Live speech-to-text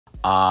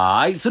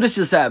Alright, so this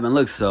just happened.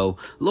 Look, so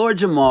Lord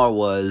Jamar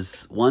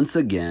was, once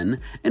again,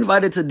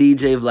 invited to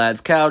DJ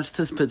Vlad's couch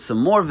to spit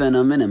some more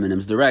venom in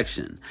Eminem's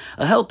direction.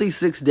 A healthy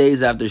 6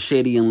 days after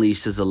Shady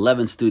unleashed his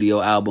 11th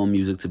studio album,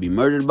 Music to Be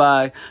Murdered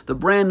By, the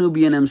brand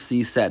Nubian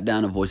MC sat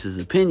down to voice his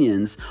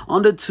opinions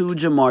on the 2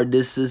 Jamar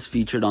disses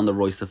featured on the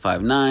Royce da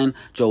 5'9",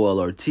 Joel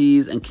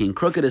Ortiz, and King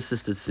Crooked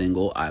assisted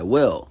single, I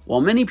Will.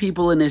 While many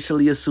people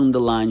initially assumed the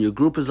line, your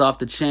group is off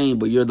the chain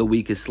but you're the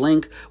weakest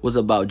link, was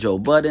about Joe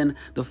Budden,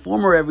 the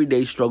former Everyday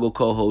Struggle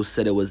co-host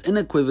said it was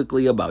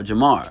unequivocally about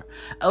Jamar.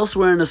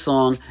 Elsewhere in the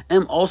song,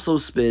 M also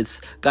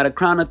spits, got a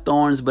crown of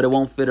thorns but it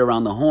won't fit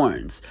around the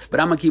horns, but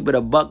I'ma keep it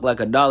a buck like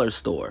a dollar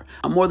store.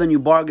 I'm more than you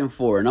bargained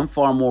for and I'm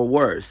far more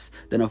worse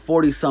than a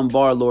 40-some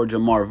bar Lord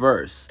Jamar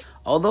verse.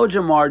 Although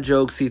Jamar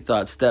jokes he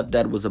thought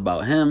Stepdad was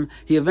about him,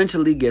 he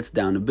eventually gets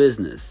down to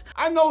business.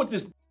 I know what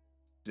this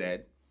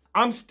said.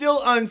 I'm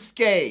still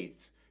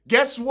unscathed.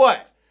 Guess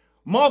what?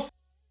 Motherfucker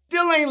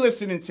still ain't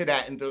listening to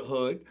that in the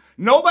hood.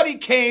 Nobody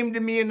came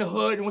to me in the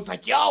hood and was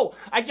like, yo,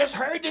 I just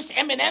heard this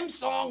Eminem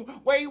song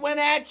where he went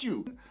at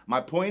you. My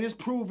point is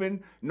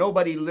proven.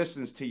 Nobody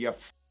listens to your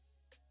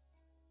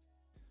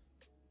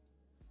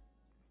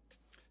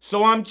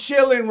So I'm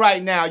chilling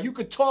right now. You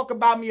could talk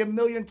about me a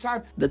million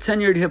times. The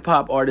tenured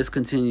hip-hop artist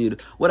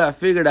continued, what I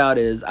figured out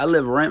is I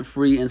live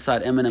rent-free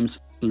inside Eminem's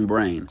f***ing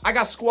brain. I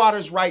got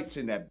squatters' rights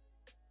in that.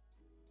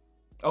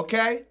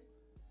 Okay?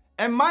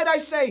 And might I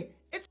say,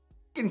 it's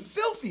f***ing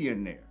filthy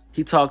in there.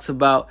 He talks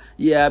about,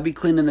 yeah, I be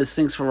cleaning the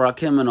sinks for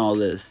Rakim and all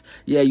this.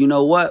 Yeah, you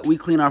know what? We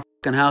clean our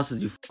f***ing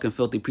houses, you f***ing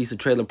filthy piece of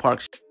trailer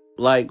park shit.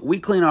 Like, we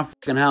clean our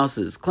f***ing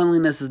houses.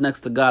 Cleanliness is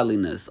next to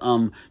godliness.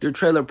 Your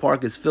trailer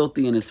park is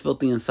filthy and it's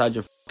filthy inside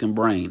your f***ing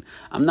brain.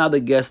 I'm not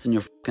the guest in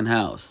your f***ing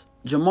house.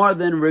 Jamar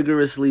then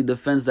rigorously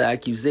defends the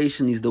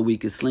accusation he's the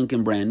weakest link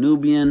in brand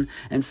Nubian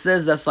and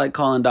says that's like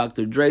calling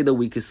Dr. Dre the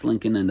weakest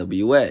link in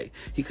NWA.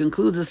 He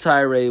concludes his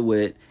tirade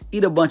with,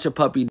 eat a bunch of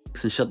puppy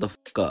dicks and shut the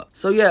fuck up.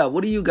 So yeah,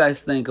 what do you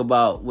guys think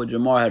about what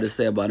Jamar had to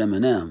say about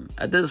Eminem?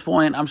 At this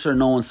point, I'm sure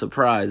no one's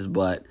surprised,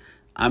 but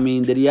I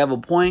mean, did he have a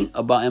point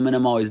about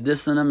Eminem always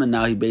dissing him and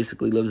now he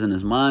basically lives in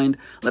his mind?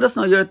 Let us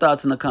know your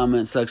thoughts in the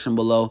comment section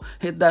below.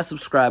 Hit that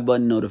subscribe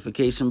button,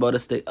 notification bell to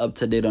stay up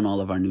to date on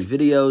all of our new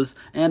videos.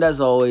 And as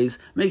always,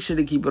 make sure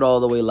to keep it all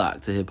the way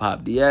locked to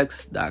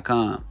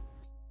hiphopdx.com.